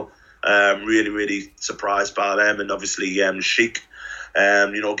excellent as well. Really, really surprised by them, and obviously Schick.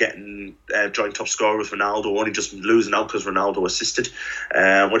 Getting joint top scorer with Ronaldo, only just losing out because Ronaldo assisted,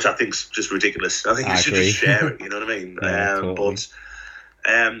 which I think is just ridiculous. I think you should just share it. You know what I mean? Totally.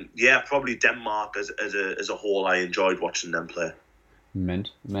 But probably Denmark as a whole, I enjoyed watching them play.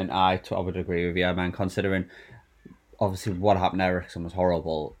 I would agree with you, man. Considering obviously what happened to Eriksen was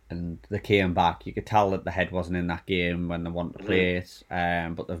horrible, and they came back. You could tell that the head wasn't in that game when they wanted to play it.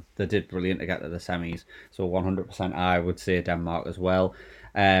 But they did brilliant to get to the semis. So 100%, I would say Denmark as well.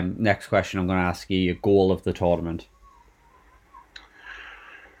 Next question, I'm going to ask you your goal of the tournament.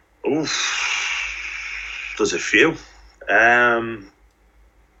 Oof, there's a few.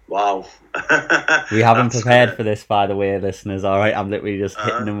 Wow. We haven't prepared for this, by the way, listeners. All right, I'm literally just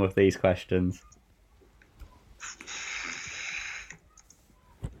hitting them with these questions.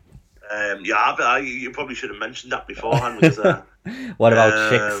 You probably should have mentioned that beforehand. Because, what about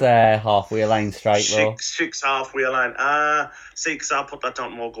Schick's halfway line strike, though? Schick's halfway line. See, because I put that down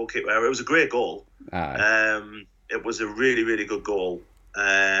to more goalkeeper. It was a great goal. It was a really, really good goal.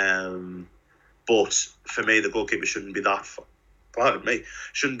 But for me, the goalkeeper shouldn't be that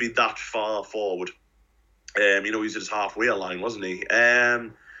far forward. He's at his halfway line, wasn't he?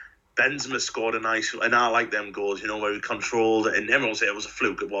 Benzema scored a nice, and I like them goals, where he controlled it, and everyone said it was a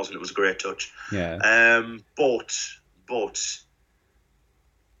fluke. It wasn't. It was a great touch. Yeah. But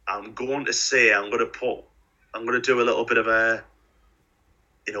I'm going to say I'm going to do a little bit of a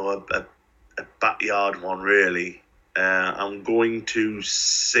backyard one, really. I'm going to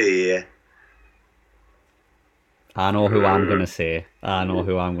say. I know who I'm going to say. I'm going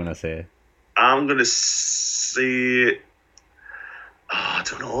to say. I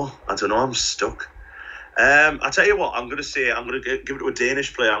don't know. I'm stuck. I tell you what. I'm going to give it to a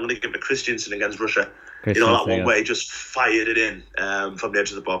Danish player. I'm going to give it to Christensen against Russia. That one where he just fired it in from the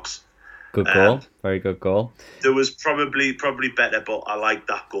edge of the box. Good goal. Very good goal. There was probably better, but I like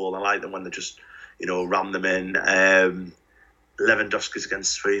that goal. I like them when they just ram them in. Lewandowski's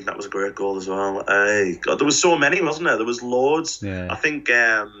against Sweden. That was a great goal as well. God, there was so many, wasn't there? There was loads. Yeah. I think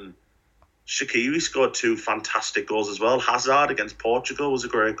Shaqiri scored 2 fantastic goals as well. Hazard against Portugal was a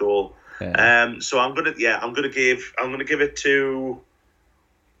great goal. Yeah. So I'm gonna give it to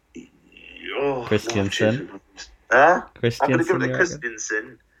Christensen. I'm gonna Christensen, give it to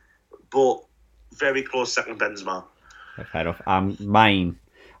Christensen, but very close second Benzema. Fair enough. Mine.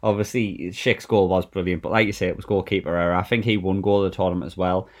 Obviously, Schick's goal was brilliant, but like you say, it was goalkeeper error. I think he won goal of the tournament as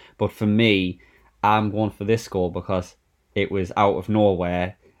well. But for me, I'm going for this goal because it was out of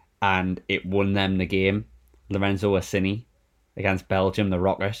nowhere and it won them the game. Lorenzo Insigne against Belgium, the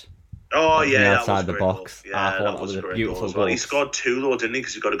Rocket. Oh yeah, outside the box. Yeah, I thought that was a beautiful goal. He scored 2 though, didn't he?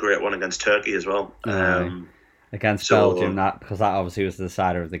 Because he got a great one against Turkey as well. Against Belgium, because that obviously was the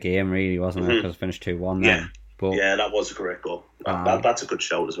decider of the game, really, wasn't it? Because it finished 2-1 then. Yeah. But, that was a great goal. That's a good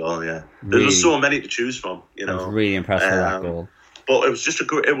shout as well. Yeah, there was so many to choose from. I was really impressed with that goal. But it was just a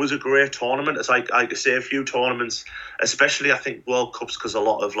great tournament. It's like I say, a few tournaments, especially I think World Cups, because a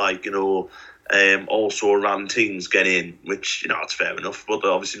lot of also ran teams get in, which it's fair enough, but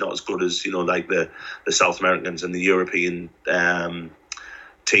they're obviously not as good as like the South Americans and the European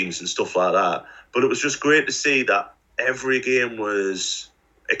teams and stuff like that. But it was just great to see that every game was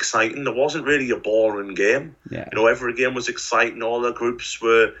exciting. There wasn't really a boring game. Yeah. Every game was exciting. All the groups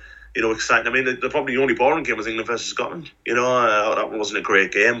were exciting. I mean, the probably the only boring game was England versus Scotland. That wasn't a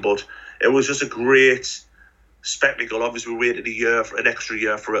great game, but it was just a great spectacle. Obviously, we waited an extra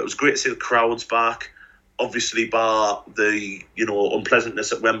year for it. It was great to see the crowds back. Obviously, bar the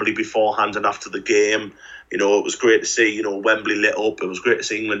unpleasantness at Wembley beforehand and after the game, it was great to see Wembley lit up. It was great to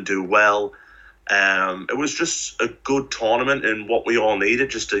see England do well. It was just a good tournament and what we all needed,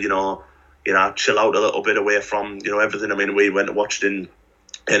 just to chill out a little bit away from everything. I mean, we went to watch it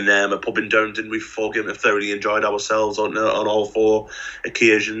in a pub in Down, didn't we? Before game, thoroughly enjoyed ourselves on all 4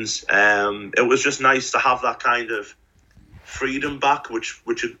 occasions. It was just nice to have that kind of freedom back, which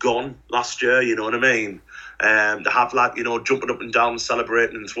had gone last year. You know what I mean? To have jumping up and down,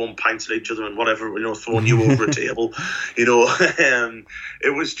 celebrating and throwing pints at each other and whatever, throwing you over a table,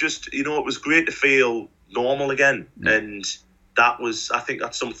 it was just, it was great to feel normal again. And I think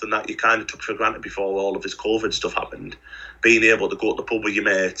that's something that you kind of took for granted before all of this COVID stuff happened. Being able to go to the pub with your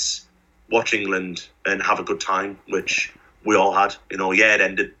mates, watch England and have a good time, which we all had. It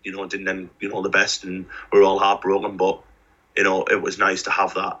ended, it didn't end, the best, and we were all heartbroken, but, it was nice to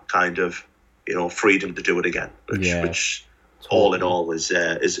have that kind of, freedom to do it again, which totally. All in all is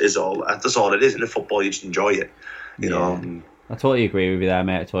all. That's all it is. In football, you just enjoy it. I totally agree with you there,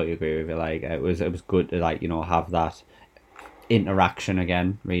 mate. I totally agree with you. Like it was good to have that interaction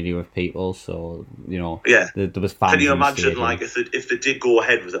again, really, with people. So there was fans. Can you imagine if they did go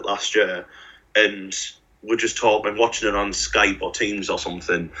ahead with it last year, and we're just talking, watching it on Skype or Teams or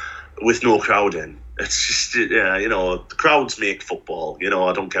something, with no crowd in? It's just, the crowds make football.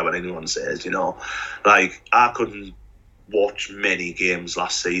 I don't care what anyone says. I couldn't watch many games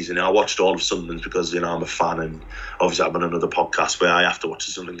last season. I watched all of Sunderland's because I'm a fan, and obviously I'm on another podcast where I have to watch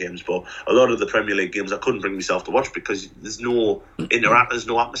the Sunderland games. But a lot of the Premier League games I couldn't bring myself to watch because there's no there's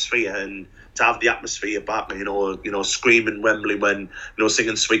no atmosphere, and to have the atmosphere back, screaming Wembley when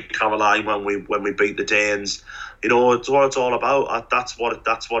singing Sweet Caroline when we beat the Danes. It's what it's all about. That's what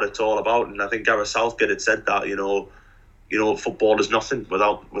it's all about. And I think Gareth Southgate had said that. Football is nothing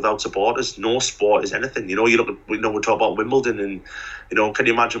without supporters. No sport is anything. You look at, we talk about Wimbledon, and can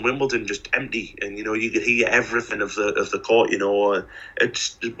you imagine Wimbledon just empty, and you could hear everything of the court. It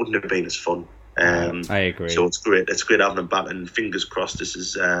wouldn't have been as fun. I agree. So it's great. It's great having them back, and fingers crossed this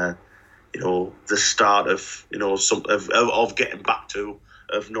is the start of of getting back to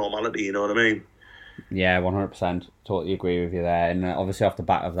normality. You know what I mean? Yeah, 100%. Totally agree with you there. And obviously, off the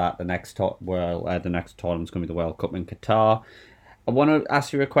back of that, the next tournament's going to be the World Cup in Qatar. I want to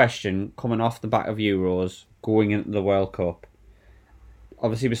ask you a question coming off the back of Euros, going into the World Cup.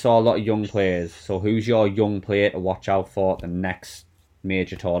 obviously we saw a lot of young players. So who's your young player to watch out for at the next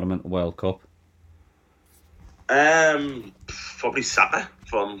major tournament, the World Cup? Probably Saka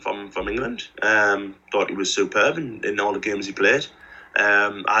from England. Thought he was superb in all the games he played.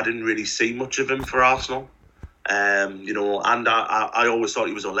 I didn't really see much of him for Arsenal. And I always thought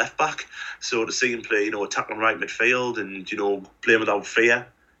he was a left back. So to see him play, attacking right midfield and playing without fear.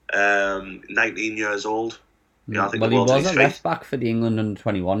 19 years old. I think he was a left back for the England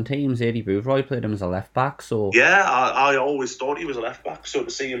under-21 teams. Eddie Bouveroy played him as a left back. So yeah, I always thought he was a left back. So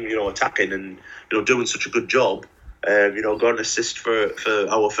to see him, attacking and doing such a good job, got an assist for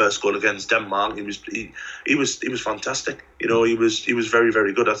our first goal against Denmark. He was fantastic. He was very,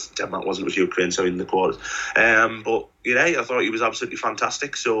 very good. Denmark wasn't with Ukraine, so in the quarters. But I thought he was absolutely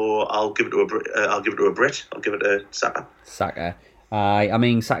fantastic. So I'll give it to a Brit. I'll give it to Saka. I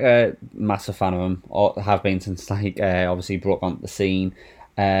mean, Saka, massive fan of him. Have been since obviously broke onto the scene.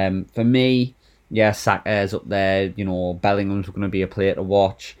 For me, yeah, Saka is up there. Bellingham's going to be a player to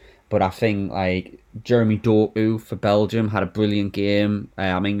watch. But I think Jeremy Doku for Belgium had a brilliant game.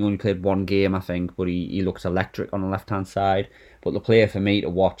 I mean, he only played one game, I think, but he looks electric on the left-hand side. But the player for me to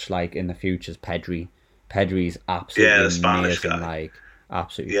watch in the future is Pedri. Pedri's absolutely the Spanish amazing, guy.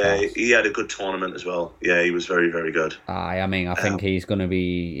 Absolutely. Yeah, class. he had a good tournament as well. Yeah, he was very, very good. I mean, I think he's gonna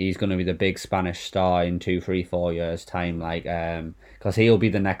be the big Spanish star in 2, 3, 4 years time. Because he'll be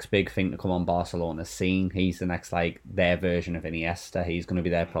the next big thing to come on Barcelona's scene. He's the next their version of Iniesta. He's gonna be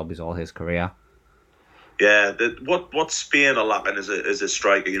there probably all his career. Yeah, what Spain are lacking is a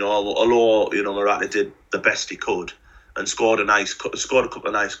striker. Although Morata did the best he could and scored a couple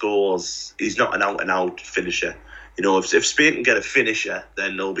of nice goals, he's not an out and out finisher. If Spain can get a finisher,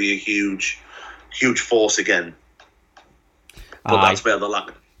 then there'll be a huge force again. But that's where they're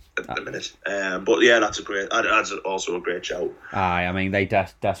lacking at the minute. But yeah, that's also a great shout. I mean, they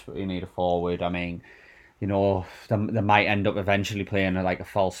desperately need a forward. I mean, they might end up eventually playing a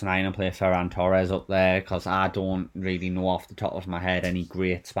false nine and play Ferran Torres up there, because I don't really know off the top of my head any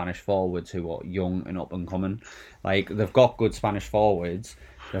great Spanish forwards who are young and up and coming. They've got good Spanish forwards.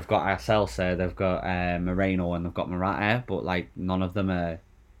 They've got Arcelsa, they've got Moreno, and they've got Morata, but none of them are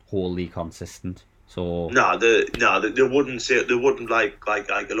wholly consistent. So they wouldn't say they wouldn't look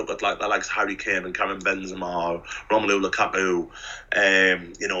at Harry Kane and Karim Benzema or Romelu Lukaku,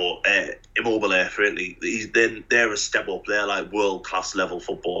 Immobile for Italy. They're a step up. They're world class level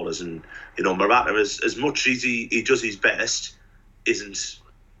footballers, and Morata as much as he does his best, isn't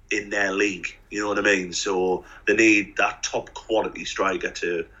in their league, you know what I mean? So they need that top quality striker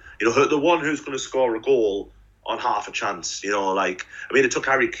to, the one who's going to score a goal on half a chance. It took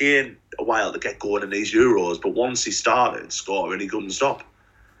Harry Kane a while to get going in these Euros, but once he started scoring, he couldn't stop.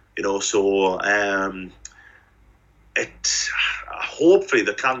 Hopefully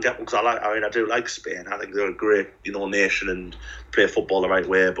they can get one, because I do like Spain. I think they're a great, nation and play football the right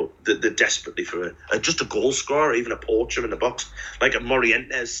way, but they're desperately for just a goal scorer, even a poacher in the box, like a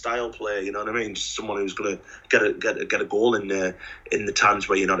Morientes style player. You know what I mean? Just someone who's going to get a goal in the times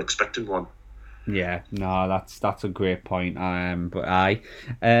where you're not expecting one. Yeah, no, that's a great point. I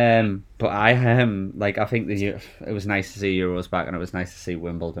think it was nice to see Euros back, and it was nice to see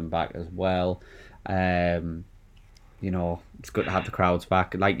Wimbledon back as well. It's good to have the crowds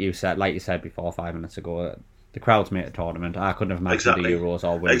back. Like you said before 5 minutes ago, the crowds made a tournament. I couldn't have imagined the Euros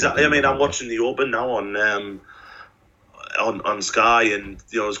or Wimbledon. Exactly. I mean, I'm watching the Open now on Sky, and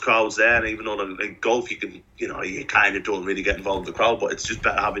there's crowds there. And even on golf, you can you kind of don't really get involved with the crowd, but it's just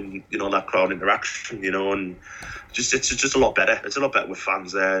better having that crowd interaction. And it's just a lot better. It's a lot better with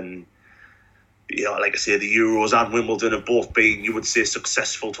fans there. And like I say, the Euros and Wimbledon have both been, you would say,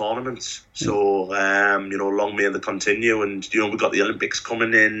 successful tournaments. So, long may they continue. And, we've got the Olympics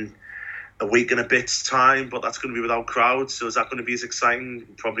coming in a week and a bit's time, but that's going to be without crowds. So is that going to be as exciting?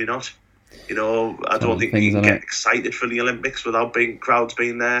 Probably not. I don't think you can get excited for the Olympics without crowds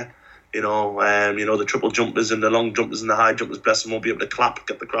being there. The triple jumpers and the long jumpers and the high jumpers, bless them, won't be able to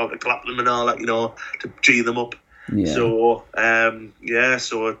get the crowd to clap them and all that, to gee them up. Yeah. So,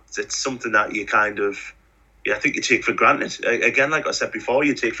 so it's something that you kind of, I think you take for granted. Again, like I said before,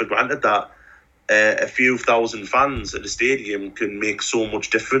 you take for granted that a few thousand fans at the stadium can make so much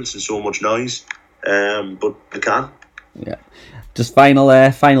difference and so much noise, but they can. Yeah. Just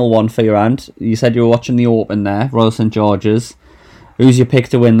final one for your hand. You said you were watching the Open there, Royal St George's. Who's your pick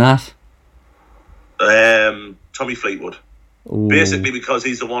to win that? Tommy Fleetwood. Ooh. Basically because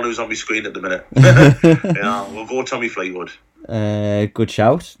he's the one who's on my screen at the minute. We'll go Tommy Fleetwood. Good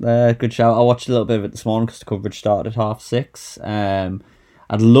shout. I watched a little bit of it this morning because the coverage started at 6:30.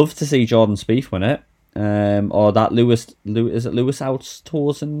 I'd love to see Jordan Spieth win it. Or that Lewis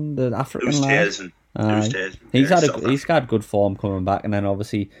Ousthuizen, the African lad? He's had good form coming back, and then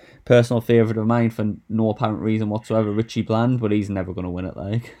obviously personal favourite of mine for no apparent reason whatsoever, Richie Bland, but he's never going to win it.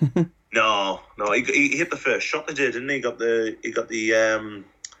 Like, no, he hit the first shot they did, didn't he? He got the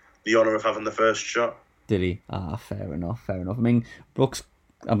honour of having the first shot. Did he? Fair enough. I mean, Brooks,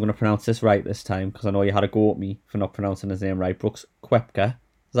 I'm going to pronounce this right this time because I know you had a go at me for not pronouncing his name right. Brooks Koepka,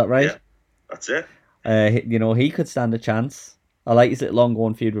 is that right? Yeah, that's it. He could stand a chance. I like his little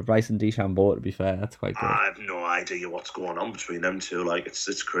ongoing feud with Bryson DeChambeau, to be fair. That's quite good. I have no idea what's going on between them two. Like,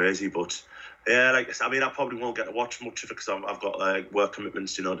 it's crazy, but yeah, like, I mean, I probably won't get to watch much of it because I've got work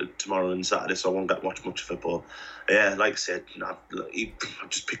commitments, tomorrow and Saturday, so I won't get to watch much of it. But yeah, like I said, I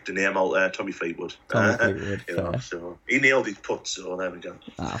just picked the name out there, Tommy Fleetwood. So he nailed his putt, so there we go.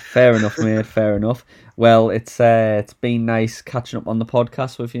 Fair enough, mate. Fair enough. Well, it's been nice catching up on the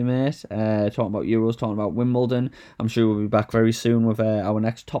podcast with you, mate. Talking about Euros, talking about Wimbledon. I'm sure we'll be back very soon with our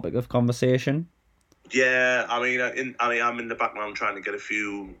next topic of conversation. Yeah, I mean, I'm in the background trying to get a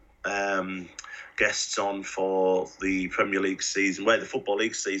few guests on for the Premier League season. The Football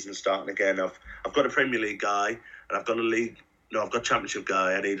League season starting again. I've got a Premier League guy and I've got a Championship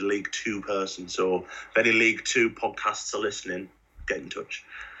guy. I need a League 2 person. So if any League 2 podcasts are listening, get in touch.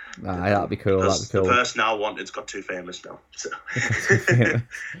 That'd be cool. The person I wanted's got too famous now. So.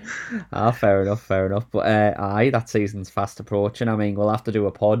 Fair enough. But that season's fast approaching. I mean, we'll have to do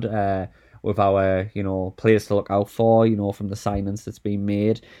a pod with our, players to look out for, from the signings that's been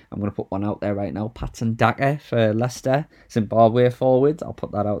made. I'm going to put one out there right now. Patson Daka for Leicester, Zimbabwe forward. I'll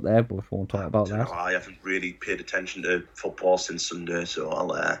put that out there, but we won't talk about that. I haven't really paid attention to football since Sunday, so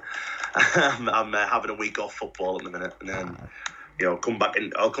I'm having a week off football at the minute, and then I'll come back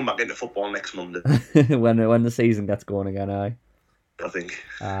into football next Monday when the season gets going again. I think.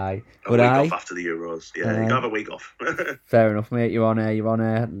 Aye, but a week off after the Euros. Yeah, you can have a week off. Fair enough, mate. You're on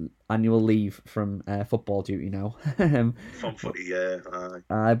annual leave from football duty now. From footy, yeah.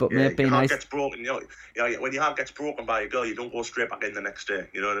 But mate, be nice. Gets broken, when your heart gets broken by a girl, you don't go straight back in the next day.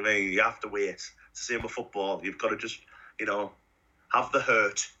 You know what I mean? You have to wait. It's the same with football. You've got to just, have the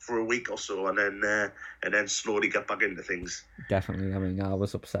hurt for a week or so, and then slowly get back into things. Definitely. I mean, I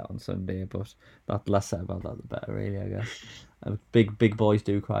was upset on Sunday, but the less said about that, the better, really, I guess. Big boys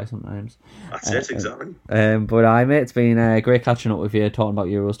do cry sometimes. That's it, exactly. But mate, it's been great catching up with you, talking about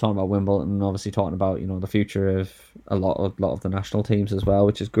Euros, talking about Wimbledon, and obviously talking about the future of a lot of the national teams as well,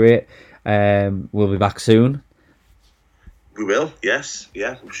 which is great. We'll be back soon. We will, yes,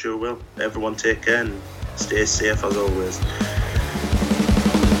 yeah, I'm sure we will. Everyone take care and stay safe as always.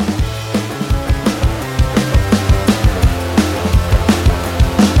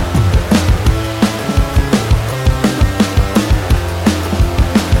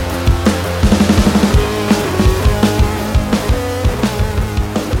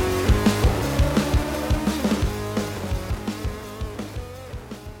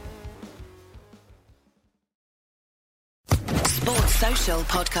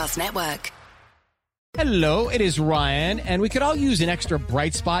 Podcast Network. Hello, it is Ryan, and we could all use an extra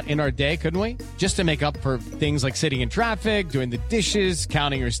bright spot in our day, couldn't we? Just to make up for things like sitting in traffic, doing the dishes,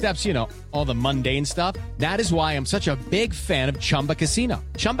 counting your steps, all the mundane stuff. That is why I'm such a big fan of Chumba Casino.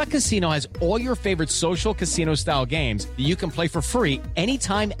 Chumba Casino has all your favorite social casino-style games that you can play for free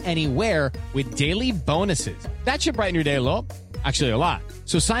anytime, anywhere with daily bonuses. That should brighten your day a little. Actually, a lot.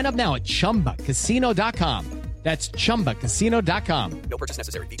 So sign up now at ChumbaCasino.com. That's ChumbaCasino.com. No purchase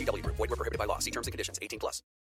necessary. VGW Group. Void where prohibited by law. See terms and conditions. 18+.